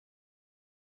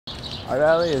Art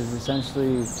Alley is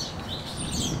essentially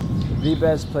the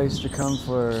best place to come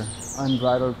for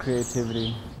unbridled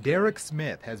creativity. Derek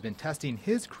Smith has been testing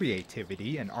his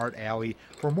creativity in Art Alley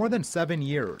for more than 7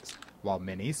 years. While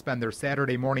many spend their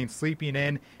Saturday morning sleeping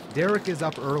in, Derek is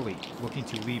up early, looking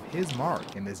to leave his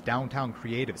mark in this downtown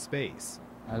creative space.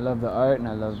 I love the art and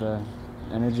I love the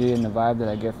energy and the vibe that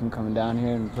I get from coming down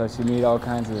here, and plus you meet all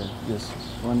kinds of just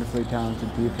wonderfully talented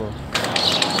people.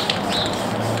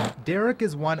 Derek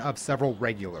is one of several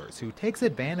regulars who takes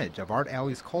advantage of Art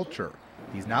Alley's culture.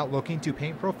 He's not looking to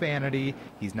paint profanity,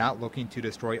 he's not looking to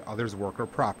destroy others' work or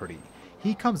property.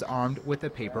 He comes armed with a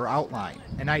paper outline,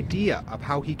 an idea of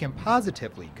how he can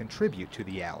positively contribute to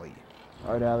the alley.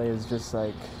 Art Alley is just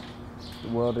like the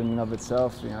world in and of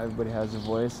itself. You know, everybody has a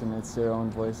voice and it's their own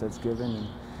voice that's given, and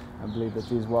I believe that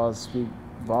these walls speak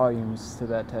volumes to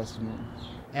that testament.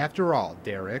 After all,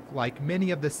 Derek, like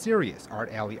many of the serious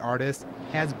Art Alley artists,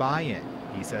 has buy-in.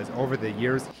 He says over the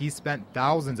years he's spent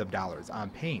thousands of dollars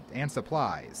on paint and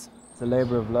supplies. It's a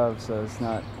labor of love, so it's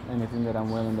not anything that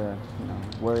I'm willing to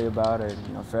worry about or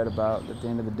fret about. At the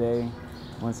end of the day,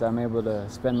 once I'm able to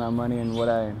spend my money in what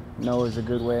I know is a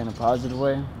good way and a positive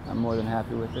way, I'm more than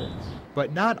happy with it.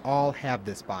 But not all have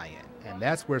this buy-in, and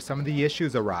that's where some of the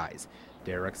issues arise.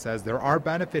 Derek says there are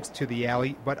benefits to the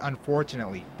alley, but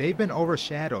unfortunately, they've been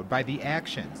overshadowed by the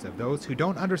actions of those who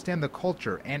don't understand the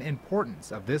culture and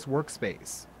importance of this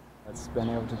workspace. It's been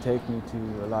able to take me to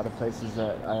a lot of places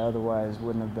that I otherwise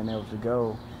wouldn't have been able to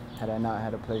go had I not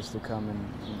had a place to come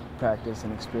and practice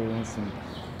and experience and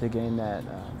to gain that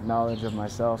knowledge of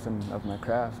myself and of my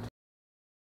craft.